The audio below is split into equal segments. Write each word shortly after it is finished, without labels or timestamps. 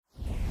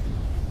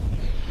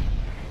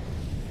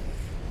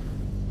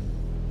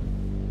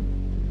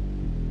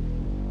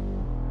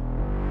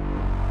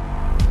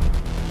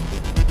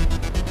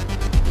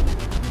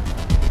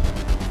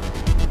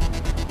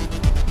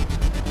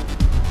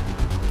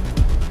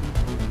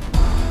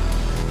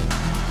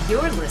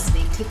You're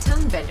listening to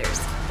Tone Benders,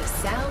 the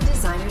Sound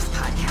Designers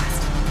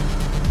Podcast.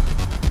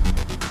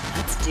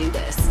 Let's do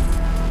this.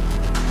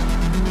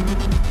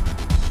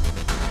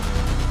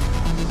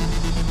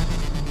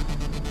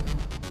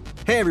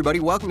 Hey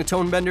everybody, welcome to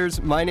Tone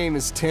Benders. My name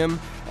is Tim,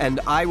 and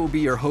I will be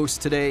your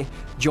host today.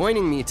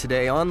 Joining me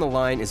today on the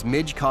line is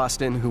Midge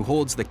Costin, who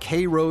holds the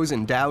K. Rose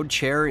Endowed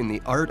Chair in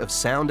the Art of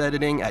Sound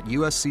Editing at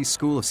USC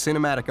School of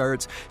Cinematic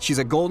Arts. She's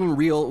a Golden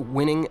Reel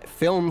winning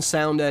film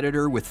sound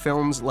editor with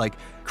films like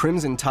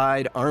Crimson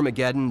Tide,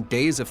 Armageddon,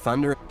 Days of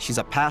Thunder. She's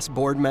a past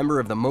board member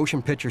of the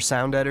Motion Picture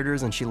Sound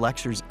Editors, and she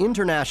lectures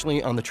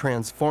internationally on the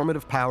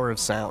transformative power of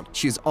sound.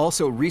 She's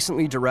also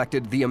recently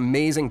directed the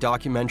amazing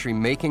documentary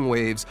Making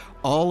Waves,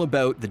 all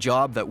about the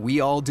job that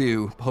we all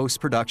do,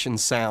 post-production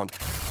sound.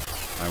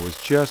 I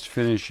was just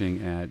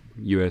finishing at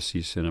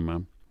USC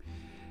Cinema,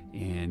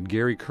 and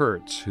Gary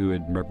Kurtz, who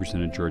had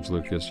represented George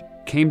Lucas,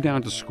 came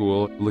down to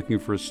school looking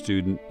for a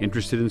student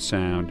interested in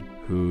sound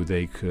who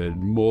they could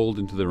mold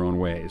into their own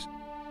ways.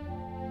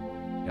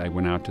 I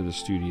went out to the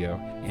studio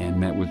and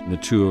met with the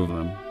two of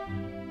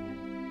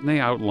them.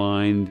 They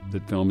outlined the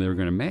film they were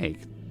going to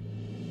make.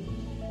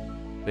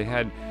 They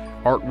had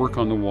artwork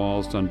on the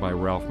walls done by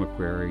Ralph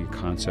McQuarrie,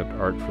 concept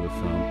art for the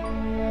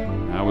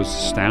film. I was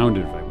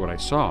astounded by what I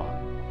saw.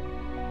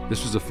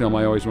 This was a film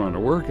I always wanted to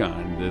work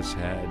on. This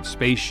had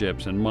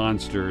spaceships and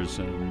monsters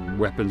and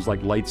weapons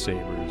like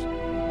lightsabers.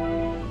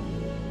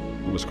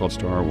 It was called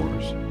Star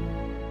Wars.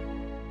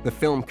 The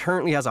film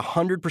currently has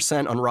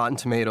 100% on Rotten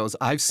Tomatoes.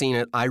 I've seen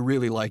it. I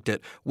really liked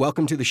it.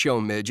 Welcome to the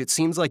show, Midge. It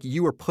seems like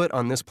you were put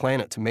on this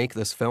planet to make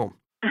this film.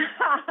 I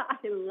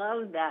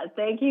love that.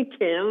 Thank you,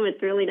 Tim.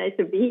 It's really nice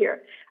to be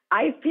here.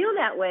 I feel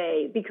that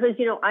way because,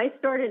 I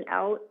started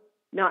out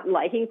not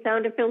liking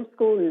sound of film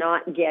school,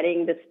 not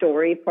getting the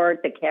story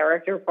part, the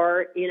character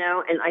part,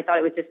 and I thought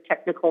it was just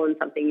technical and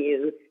something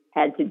you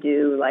had to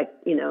do, like,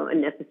 a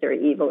necessary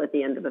evil at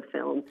the end of a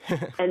film.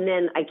 And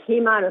then I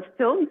came out of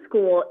film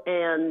school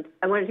and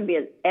I wanted to be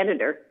an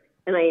editor,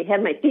 and I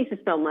had my thesis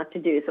film left to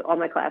do, so all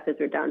my classes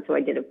were done. So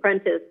I did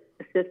apprentice,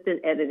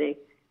 assistant editing,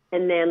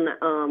 and then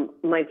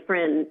my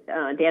friend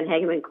Dan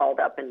Hageman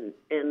called up and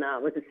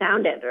was a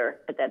sound editor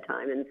at that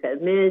time and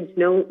said, Midge,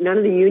 no, none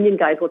of the union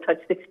guys will touch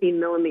 16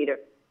 millimeter.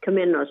 Come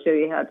in and I'll show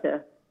you how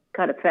to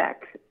cut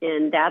effects.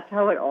 And that's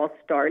how it all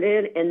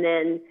started. And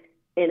then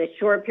in a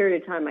short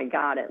period of time, I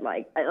got it.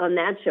 Like on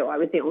that show, I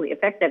was the only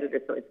effect editor.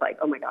 So it's like,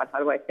 oh my God, how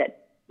do I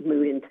set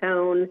mood and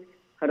tone?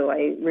 How do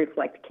I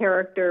reflect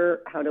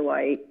character? How do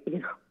I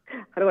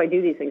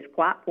do these things?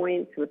 Plot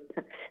points.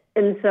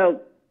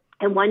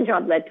 And one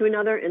job led to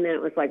another, and then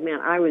it was like, man,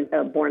 I was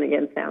a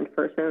born-again sound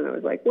person, and I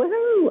was like,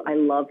 woohoo, I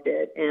loved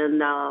it.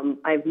 And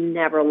I've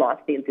never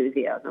lost the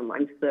enthusiasm.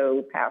 I'm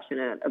so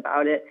passionate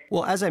about it.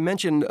 Well, as I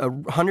mentioned,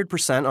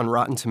 100% on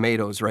Rotten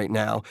Tomatoes right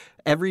now.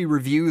 Every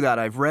review that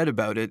I've read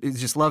about it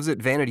just loves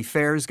it. Vanity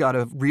Fair's got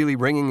a really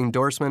ringing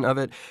endorsement of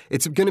it.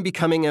 It's going to be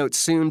coming out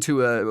soon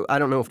to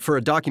for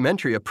a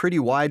documentary, a pretty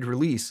wide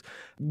release.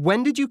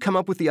 When did you come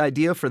up with the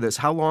idea for this?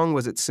 How long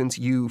was it since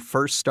you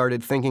first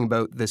started thinking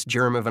about this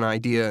germ of an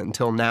idea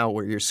until now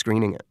where you're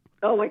screening it?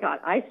 Oh, my God.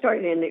 I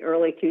started in the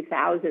early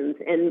 2000s.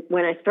 And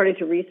when I started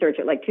to research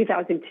it, like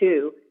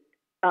 2002,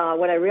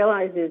 what I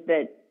realized is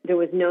that there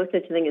was no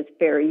such thing as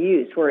fair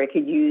use where I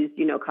could use,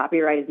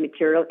 copyrighted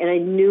material. And I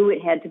knew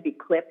it had to be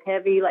clip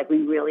heavy. Like we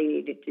really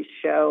needed to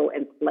show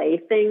and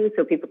play things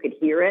so people could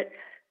hear it.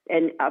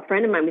 And a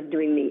friend of mine was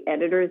doing the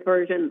editor's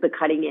version, the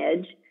cutting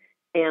edge.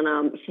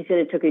 And she said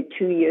it took her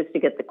 2 years to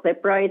get the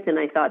clip rights. And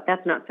I thought,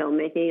 that's not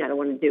filmmaking. I don't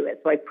want to do it.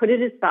 So I put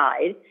it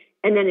aside.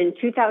 And then in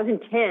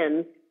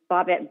 2010,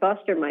 Bobette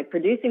Buster, my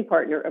producing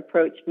partner,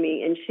 approached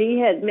me. And she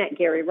had met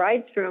Gary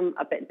Rydstrom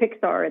up at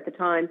Pixar at the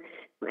time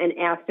and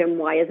asked him,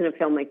 why isn't a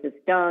film like this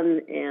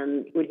done?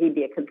 And would he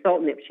be a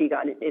consultant if she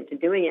got into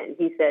doing it? And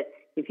he said,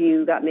 if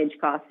you got Midge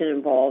Costin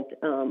involved,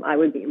 I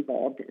would be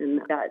involved. And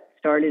that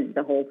started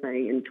the whole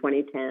thing in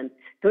 2010.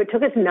 So it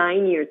took us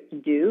 9 years to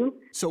do.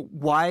 So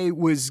why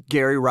was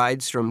Gary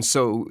Rydstrom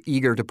so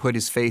eager to put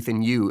his faith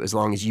in you as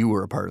long as you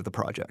were a part of the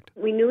project?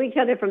 We knew each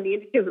other from the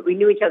Institute, but we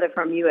knew each other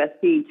from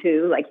USC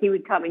too. Like he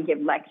would come and give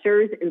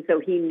lectures, and so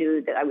he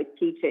knew that I was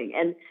teaching.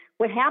 And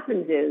what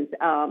happens is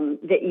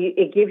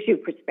it gives you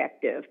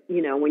perspective,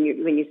 when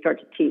you start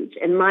to teach.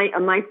 And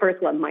my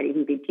first love might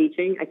even be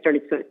teaching. I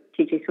started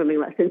teaching swimming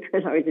lessons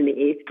when I was in the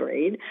 8th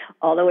grade,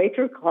 all the way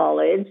through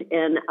college.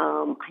 And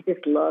I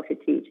just love to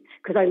teach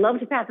because I love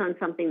to pass on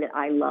something that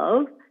I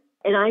love.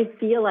 And I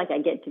feel like I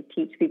get to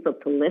teach people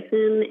to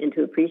listen and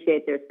to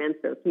appreciate their sense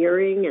of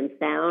hearing and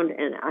sound.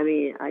 And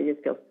I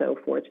just feel so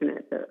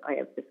fortunate that I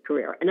have this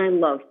career. And I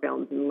love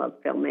films and love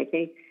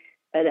filmmaking.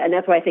 And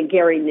that's why I think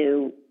Gary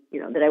knew,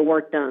 that I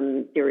worked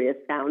on serious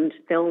sound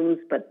films,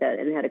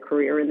 and had a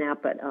career in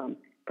that,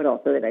 but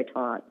also that I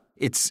taught.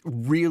 It's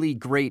really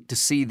great to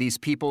see these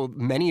people,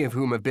 many of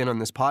whom have been on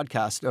this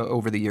podcast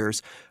over the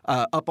years,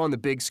 up on the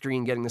big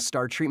screen getting the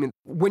star treatment.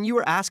 When you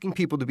were asking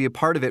people to be a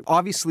part of it,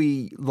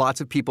 obviously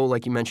lots of people,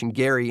 like you mentioned,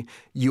 Gary,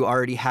 you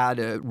already had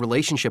a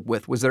relationship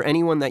with. Was there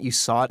anyone that you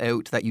sought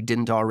out that you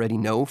didn't already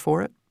know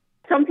for it?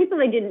 Some people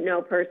people I didn't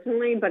know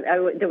personally, but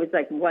there was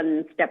like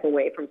one step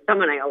away from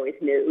someone I always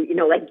knew.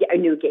 Like I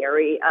knew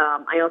Gary.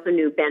 I also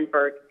knew Ben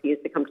Burtt. He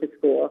used to come to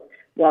school.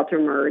 Walter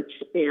Murch,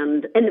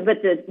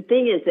 but the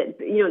thing is that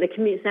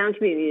the sound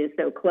community is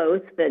so close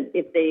that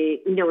if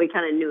they we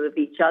kind of knew of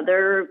each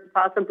other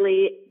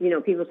possibly.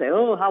 People say,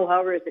 oh, how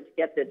hard is it to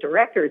get the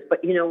directors?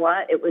 But you know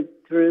what? It was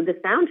through the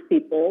sound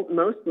people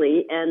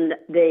mostly, and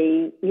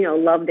they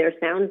love their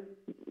sound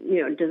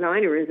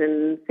designers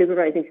and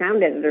supervising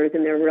sound editors,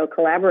 and they're real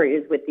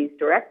collaborators with these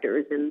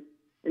directors, and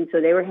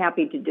so they were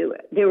happy to do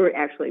it. They were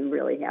actually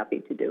really happy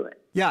to do it.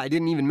 Yeah, I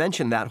didn't even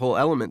mention that whole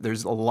element.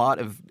 There's a lot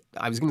of,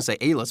 I was going to say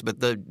A-list, but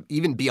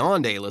even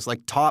beyond A-list,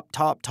 like top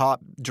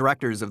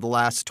directors of the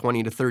last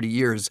 20 to 30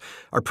 years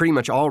are pretty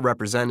much all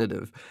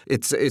representative.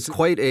 It's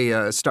quite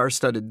a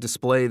star-studded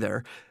display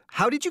there.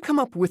 How did you come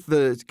up with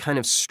the kind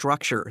of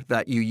structure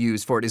that you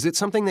use for it? Is it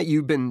something that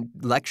you've been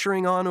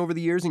lecturing on over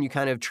the years and you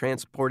kind of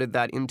transported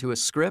that into a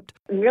script?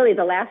 Really,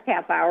 the last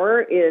half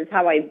hour is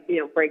how I,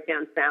 break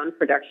down sound,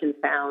 production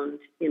sound,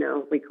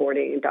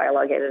 recording,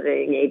 dialogue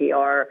editing,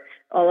 ADR,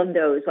 all of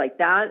those like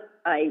that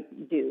I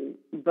do.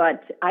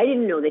 But I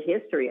didn't know the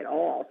history at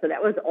all. So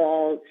that was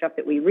all stuff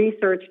that we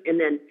researched. And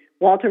then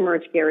Walter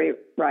Murch, Gary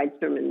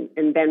Rydstrom,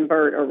 and Ben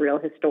Burtt are real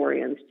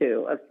historians,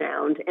 too, of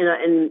sound,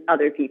 and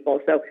other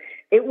people. So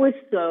it was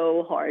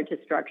so hard to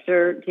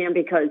structure, Tam,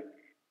 because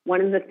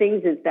one of the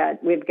things is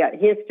that we've got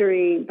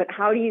history, but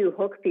how do you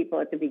hook people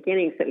at the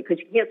beginning? Because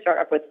you can't start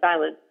off with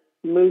silent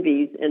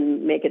movies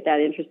and make it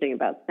that interesting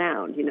about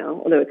sound,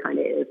 although it kind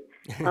of is.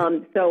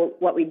 So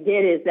what we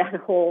did is that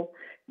whole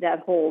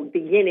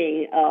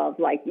beginning of,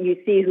 like, you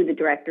see who the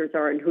directors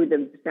are and who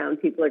the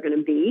sound people are going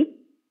to be.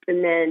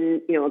 And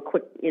then, a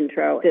quick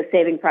intro to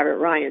Saving Private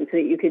Ryan so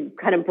that you could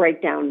kind of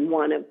break down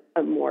one of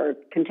a more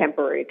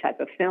contemporary type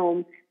of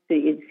film so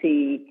you'd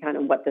see kind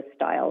of what the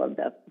style of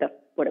the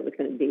what it was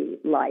going to be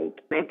like.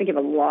 I have to give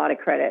a lot of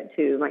credit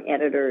to my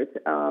editors,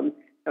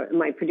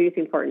 my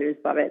producing partners,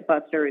 Bobette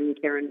Buster and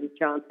Karen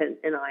Johnson,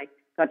 and I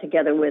got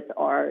together with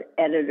our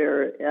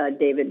editor,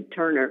 David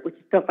Turner, which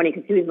is so funny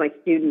because he was my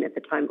student at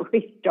the time when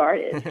we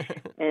started.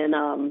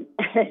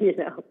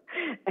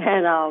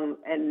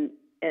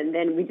 And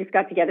then we just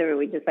got together and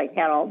we just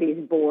had all these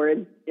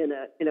boards in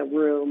a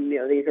room,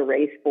 these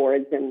erase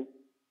boards and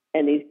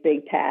these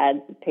big pads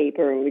of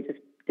paper, and we just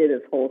did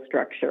this whole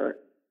structure.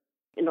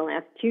 In the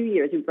last 2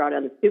 years, we brought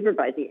on a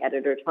supervising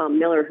editor, Tom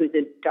Miller, who's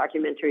a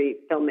documentary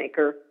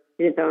filmmaker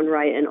in his own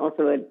right and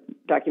also a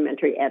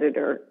documentary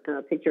editor,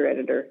 picture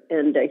editor.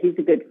 And he's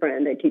a good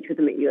friend. I teach with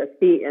him at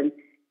USC. And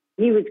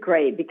he was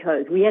great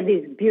because we had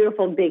these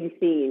beautiful big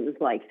scenes,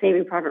 like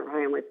Saving Private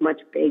Ryan was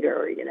much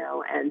bigger,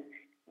 and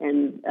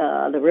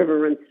The River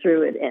Runs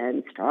Through It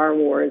and Star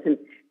Wars. And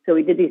so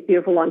we did these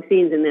beautiful long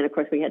scenes, and then, of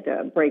course, we had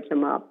to break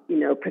them up,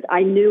 because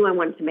I knew I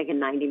wanted to make a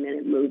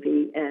 90-minute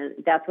movie, and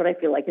that's what I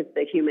feel like is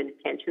the human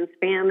attention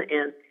span,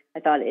 and I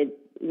thought it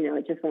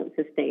just won't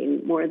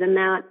sustain more than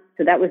that.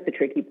 So that was the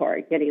tricky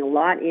part, getting a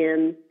lot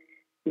in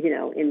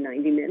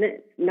 90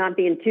 minutes, not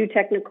being too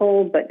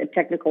technical, but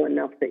technical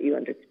enough that you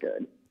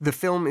understood. The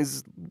film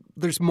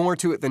there's more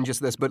to it than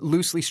just this, but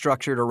loosely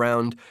structured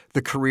around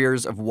the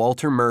careers of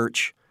Walter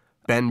Murch,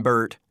 Ben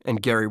Burtt, and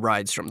Gary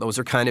Rydstrom. Those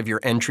are kind of your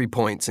entry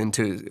points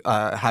into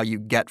how you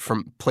get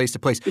from place to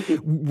place.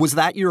 Was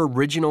that your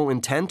original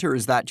intent, or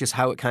is that just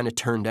how it kind of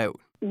turned out?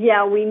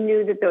 Yeah, we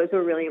knew that those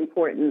were really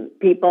important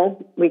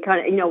people. We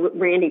kind of,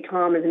 Randy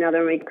Tom is another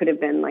one. We could have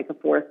been like a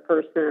fourth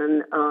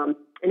person. And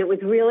it was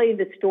really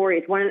the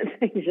stories. One of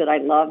the things that I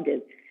loved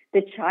is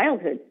the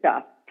childhood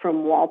stuff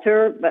from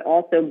Walter, but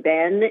also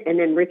Ben. And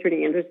then Richard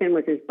Anderson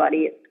was his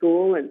buddy at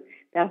school, and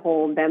that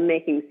whole them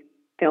making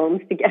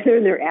films together,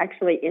 and they're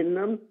actually in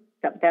them.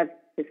 That's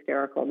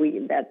hysterical.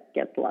 That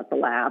gets lots of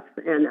laughs,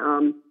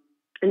 and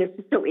it's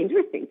just so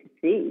interesting to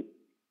see.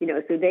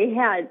 So they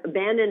had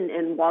Ben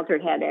and Walter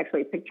had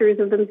actually pictures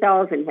of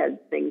themselves and had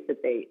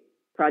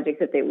projects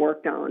that they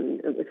worked on.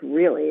 It was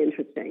really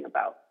interesting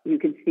about. You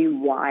could see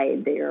why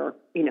they're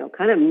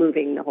kind of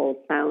moving the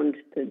whole sound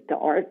to the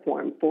art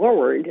form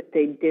forward.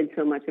 They did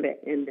so much of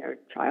it in their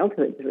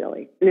childhoods,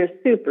 really. And they're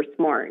super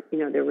smart.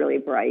 They're really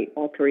bright,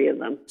 all three of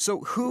them. So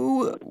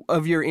who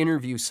of your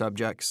interview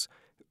subjects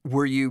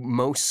were you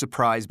most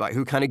surprised by?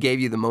 Who kind of gave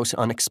you the most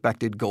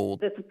unexpected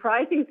gold? The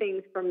surprising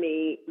things for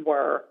me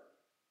were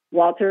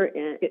Walter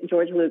and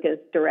George Lucas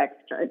directs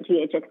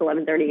THX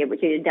 1138, which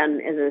he had done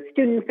as a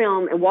student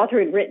film, and Walter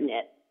had written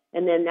it.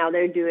 And then now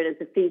they're doing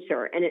it as a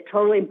feature, and it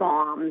totally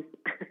bombs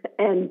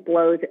and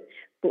blows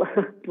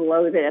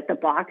it at the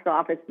box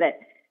office that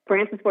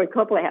Francis Ford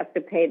Coppola has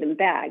to pay them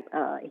back.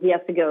 He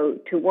has to go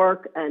to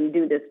work and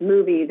do this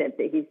movie that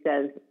he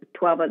says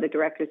 12 other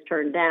directors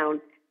turned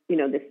down,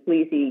 this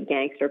sleazy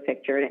gangster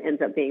picture, and it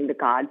ends up being The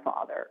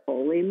Godfather.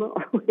 Holy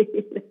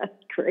moly,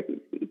 that's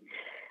crazy.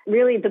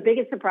 Really, the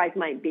biggest surprise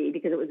might be,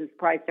 because it was a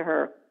surprise to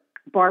her,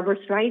 Barbra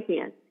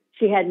Streisand.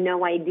 She had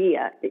no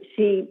idea that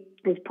she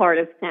is part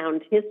of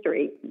sound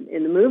history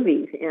in the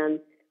movies. And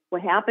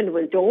what happened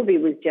was Dolby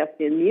was just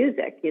in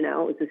music, it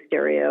was a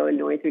stereo and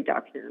noise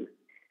reduction.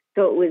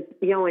 So it was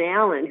Yoan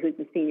Allen, who's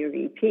the senior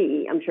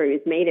VP. I'm sure he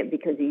was made it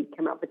because he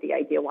came up with the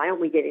idea, why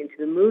don't we get into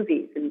the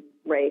movies? And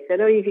Ray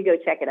said, oh, you could go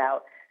check it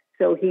out.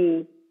 So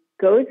he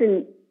goes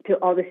into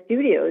all the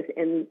studios,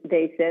 and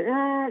they said,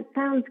 it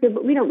sounds good,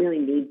 but we don't really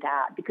need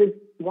that. Because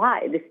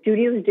why? The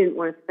studios didn't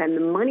want to spend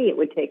the money it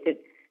would take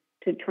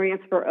to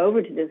transfer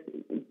over to this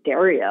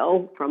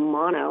stereo from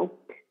mono.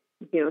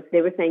 So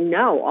they were saying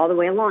no all the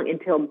way along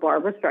until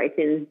Barbra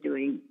Streisand is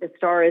doing A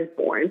Star is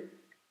Born.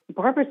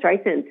 Barbra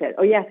Streisand said,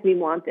 oh, yes, we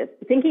want this,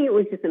 thinking it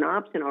was just an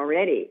option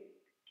already.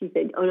 She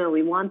said, oh, no,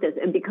 we want this.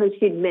 And because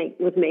she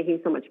was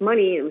making so much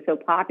money and was so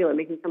popular,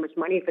 making so much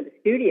money for the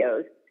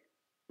studios,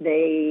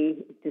 they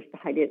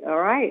decided, all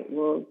right,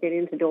 we'll get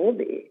into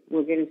Dolby.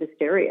 We'll get into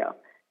stereo.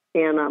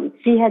 And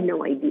she had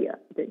no idea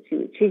that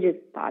she just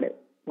thought it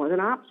was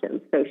an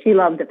option. So she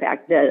loved the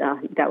fact that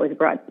that was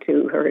brought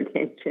to her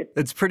attention.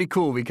 It's pretty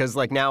cool because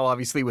now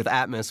obviously with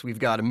Atmos, we've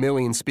got a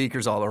million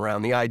speakers all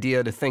around. The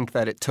idea to think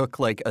that it took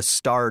a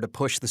star to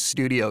push the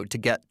studio to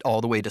get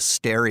all the way to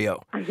stereo.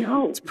 I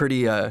know. It's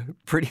pretty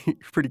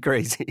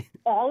crazy.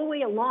 All the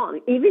way along,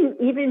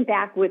 even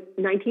back with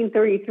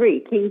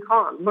 1933, King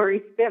Kong,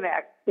 Murray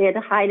Spivak, they had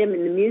to hide him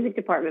in the music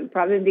department,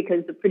 probably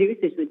because the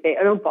producers would say,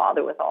 oh, don't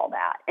bother with all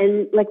that.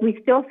 And we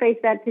still face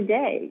that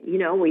today,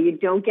 where you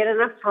don't get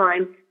enough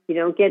time, you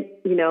don't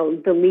get,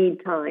 the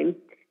lead time,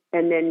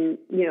 and then,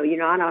 you're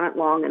not on it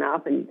long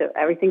enough, and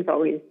everything's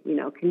always,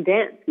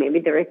 condensed. Maybe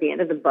they're at the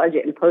end of the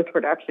budget in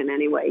post-production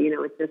anyway,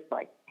 it's just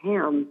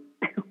damn.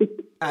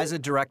 As a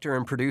director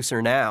and producer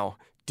now,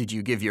 did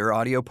you give your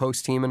audio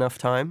post team enough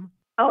time?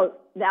 Oh,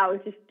 that was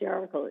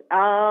hysterical.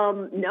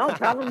 No,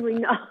 probably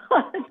not.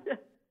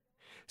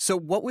 So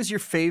what was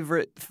your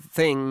favorite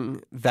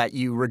thing that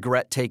you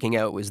regret taking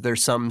out? Was there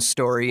some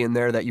story in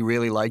there that you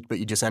really liked, but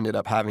you just ended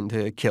up having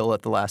to kill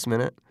at the last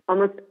minute?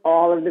 Almost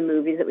all of the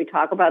movies that we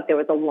talk about, there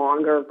was a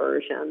longer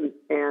version.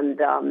 And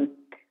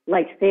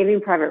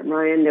Saving Private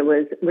Ryan, there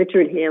was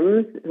Richard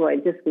Himes, who I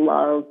just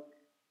love.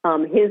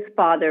 His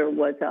father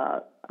was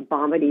a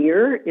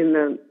bombardier in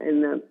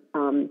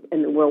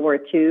the World War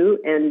II,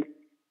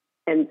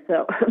 and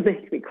so it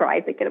makes me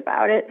cry thinking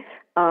about it.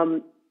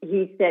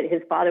 He said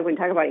his father wouldn't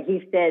talk about it.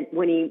 He said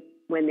when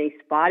they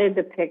spotted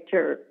the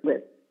picture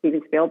with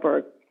Steven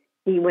Spielberg,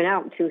 he went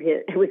out to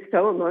it was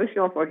so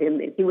emotional for him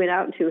that he went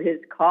out to his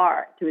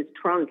car, to his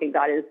trunk, and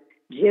got his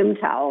gym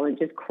towel and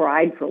just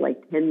cried for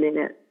 10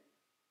 minutes.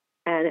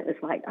 And it was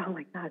oh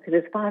my God, because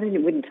his father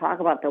wouldn't talk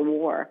about the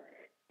war.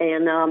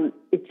 And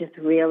it just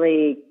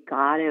really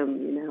got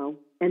him,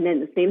 And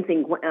then the same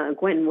thing,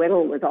 Gwen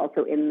Whittle was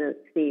also in the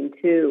scene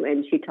too,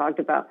 and she talked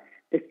about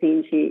the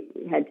scene she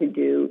had to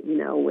do,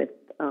 with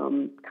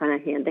kind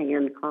of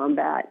hand-to-hand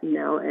combat,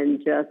 and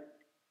just,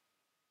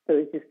 it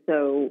was just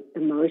so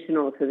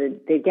emotional. So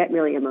they get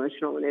really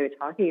emotional when they were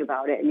talking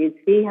about it, and you'd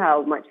see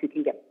how much you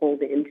can get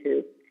pulled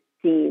into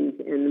scenes.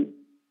 And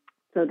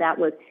so that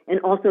was, and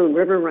also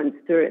River Runs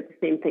Through It,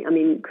 the same thing. I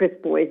mean, Chris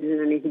Boyce is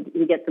in it,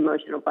 he gets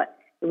emotional, but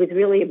it was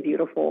really a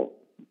beautiful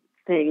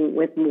thing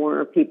with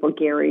more people.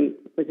 Gary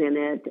was in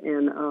it,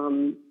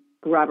 and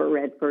Robert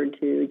Redford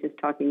too, just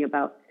talking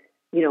about,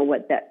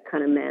 what that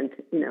kind of meant,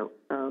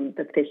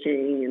 the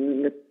fishing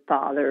and the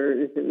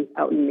fathers and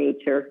out in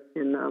nature.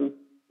 And,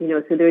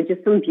 so there were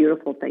just some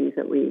beautiful things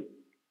that we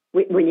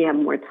when you have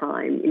more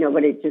time,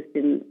 but it just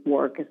didn't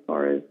work as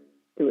far as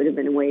it would have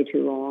been way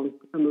too long,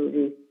 a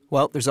movie.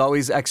 Well, there's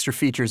always extra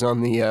features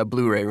on the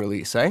Blu-ray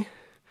release, eh?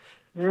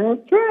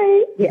 That's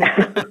right.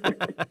 Yeah.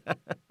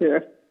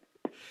 Sure.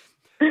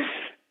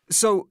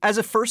 So as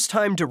a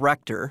first-time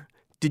director,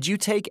 did you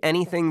take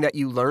anything that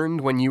you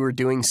learned when you were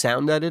doing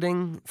sound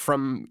editing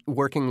from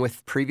working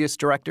with previous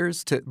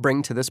directors to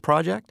bring to this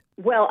project?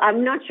 Well,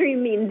 I'm not sure you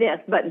mean this,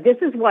 but this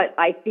is what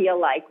I feel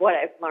like what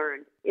I've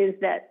learned is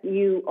that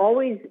you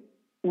always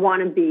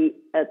want to be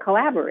a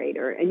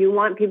collaborator, and you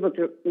want people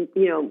to,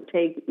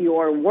 take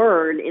your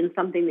word in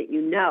something that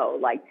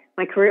Like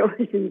my career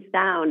was in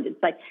sound.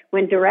 It's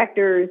when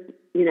directors,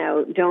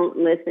 don't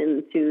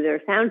listen to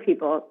their sound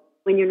people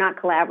when you're not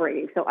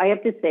collaborating. So I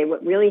have to say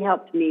what really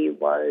helped me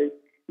was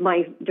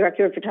my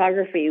director of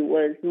photography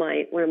was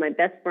one of my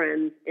best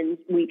friends, and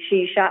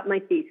she shot my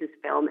thesis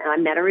film, and I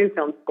met her in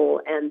film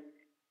school, and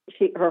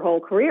her whole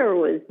career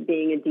was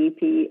being a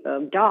DP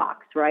of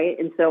docs, right?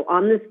 And so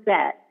on the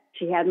set,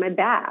 she had my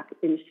back,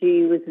 and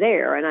she was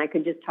there, and I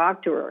could just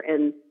talk to her,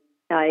 and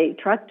I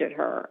trusted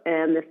her.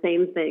 And the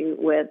same thing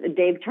with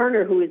Dave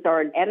Turner, who is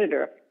our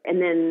editor,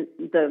 and then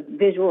the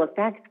visual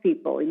effects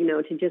people,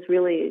 to just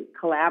really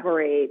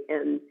collaborate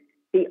and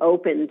be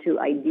open to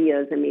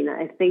ideas. I mean,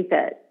 I think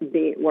that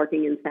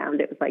working in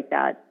sound, it was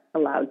that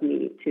allowed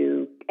me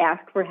to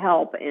ask for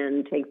help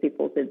and take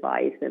people's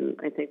advice, and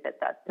I think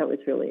that was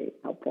really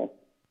helpful.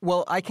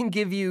 Well, I can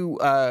give you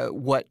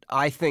what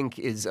I think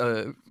is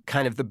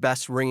kind of the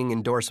best ringing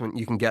endorsement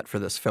you can get for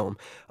this film.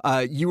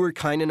 You were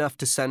kind enough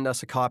to send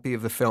us a copy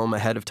of the film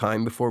ahead of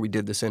time before we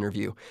did this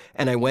interview.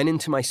 And I went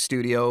into my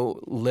studio,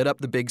 lit up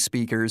the big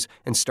speakers,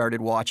 and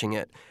started watching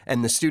it.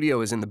 And the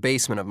studio is in the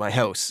basement of my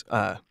house.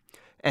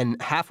 And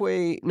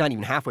not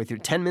even halfway through,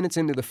 10 minutes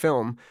into the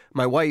film,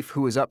 my wife,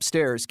 who was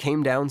upstairs,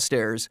 came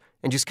downstairs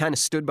and just kind of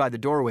stood by the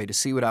doorway to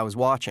see what I was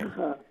watching.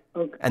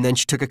 Okay. And then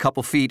she took a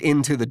couple feet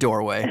into the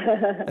doorway.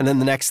 And then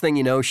the next thing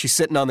you know, she's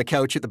sitting on the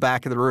couch at the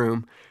back of the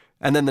room.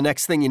 And then the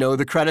next thing you know,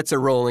 the credits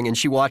are rolling and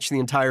she watched the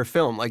entire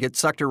film. Like, it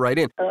sucked her right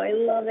in. Oh, I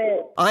love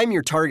it. I'm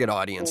your target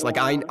audience. Like,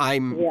 I'm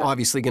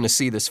obviously going to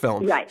see this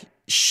film. Right.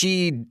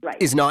 She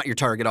is not your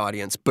target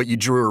audience, but you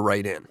drew her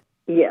right in.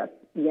 Yes.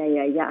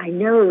 Yeah. I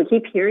know. We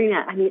keep hearing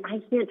that. I mean,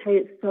 I can't tell you,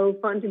 it's so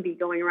fun to be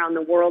going around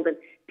the world and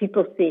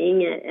people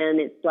seeing it.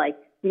 And it's like,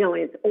 you know,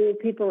 it's old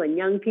people and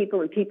young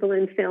people and people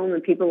in film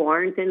and people who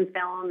aren't in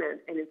film.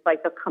 And it's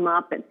like they'll come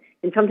up and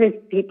sometimes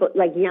people,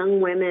 like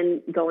young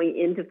women going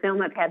into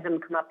film, I've had them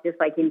come up just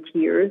like in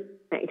tears.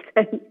 Thanks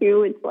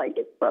you. It's like,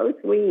 it's so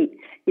sweet,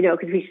 you know,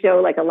 because we show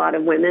like a lot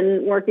of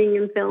women working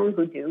in film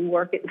who do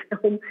work in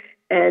film.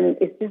 And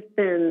it's just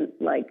been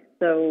like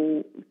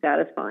so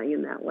satisfying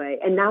in that way.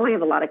 And now I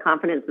have a lot of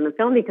confidence in the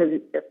film because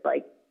it's just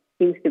like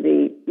seems to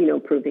be, you know,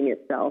 proving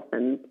itself.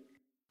 And,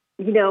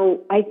 you know,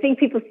 I think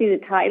people see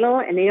the title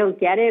and they don't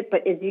get it,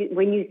 but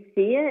when you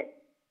see it,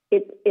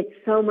 it's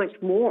so much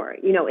more.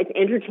 You know, it's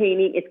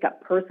entertaining. It's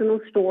got personal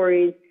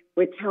stories.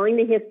 We're telling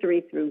the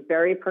history through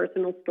very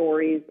personal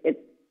stories.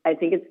 I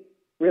think it's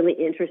really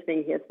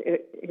interesting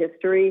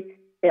history.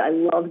 I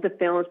love the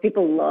films.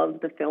 People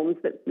love the films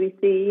that we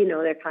see. You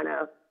know, they're kind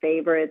of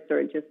favorites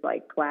or just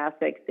like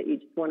classics that you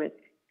just want to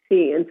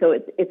see. And so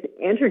it's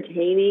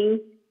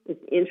entertaining.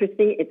 It's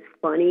interesting. It's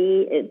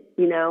funny. It's,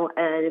 you know,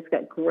 and it's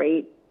got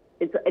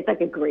it's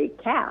like a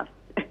great cast,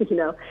 you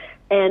know,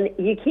 and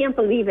you can't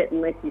believe it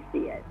unless you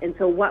see it. And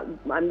so what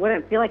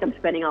I feel like I'm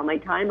spending all my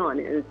time on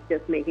is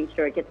just making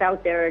sure it gets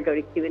out there, go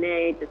to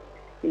Q&A, just,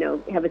 you know,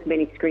 have as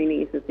many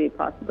screenings as we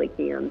possibly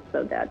can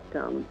so that,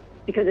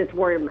 because it's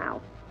word of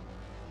mouth.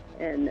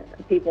 And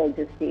people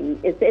just seem,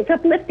 it's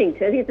uplifting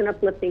too. I think it's an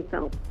uplifting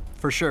film.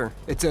 For sure.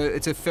 It's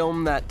a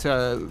film that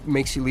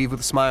makes you leave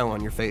with a smile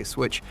on your face,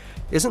 which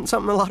isn't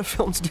something a lot of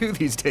films do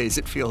these days,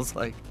 it feels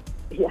like.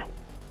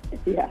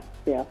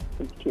 Yeah,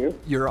 it's true.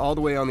 You're all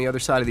the way on the other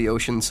side of the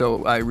ocean,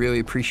 so I really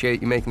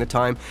appreciate you making the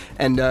time.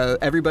 And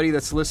everybody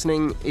that's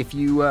listening, if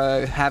you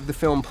have the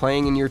film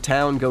playing in your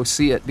town, go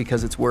see it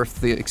because it's worth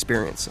the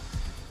experience.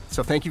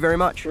 So thank you very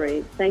much.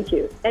 Great, thank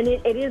you. And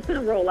it is going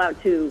to roll out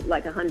to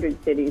like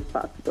 100 cities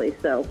possibly,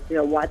 so you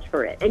know, watch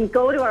for it. And you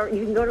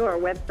can go to our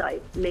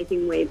website,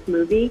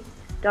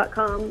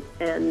 makingwavesmovie.com,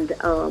 and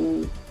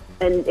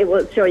it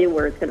will show you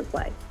where it's going to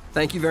play.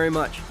 Thank you very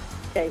much.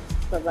 Okay,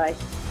 bye-bye.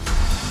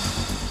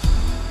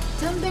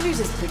 Tonebenders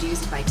is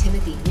produced by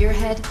Timothy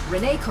Muirhead,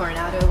 Renee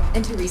Coronado,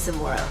 and Teresa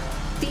Morrow.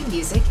 Theme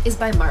music is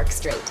by Mark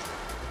Strait.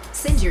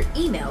 Send your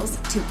emails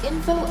to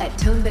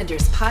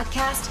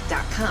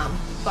info@tonebenderspodcast.com.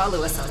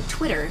 Follow us on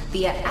Twitter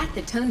via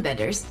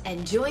 @TheTonebenders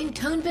and join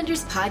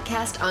Tonebenders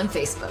Podcast on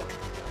Facebook.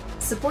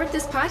 Support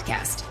this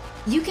podcast.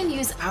 You can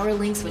use our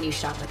links when you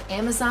shop with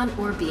Amazon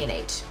or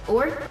B&H,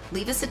 or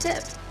leave us a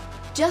tip.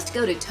 Just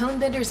go to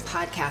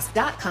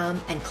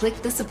tonebenderspodcast.com and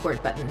click the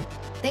support button.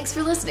 Thanks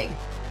for listening.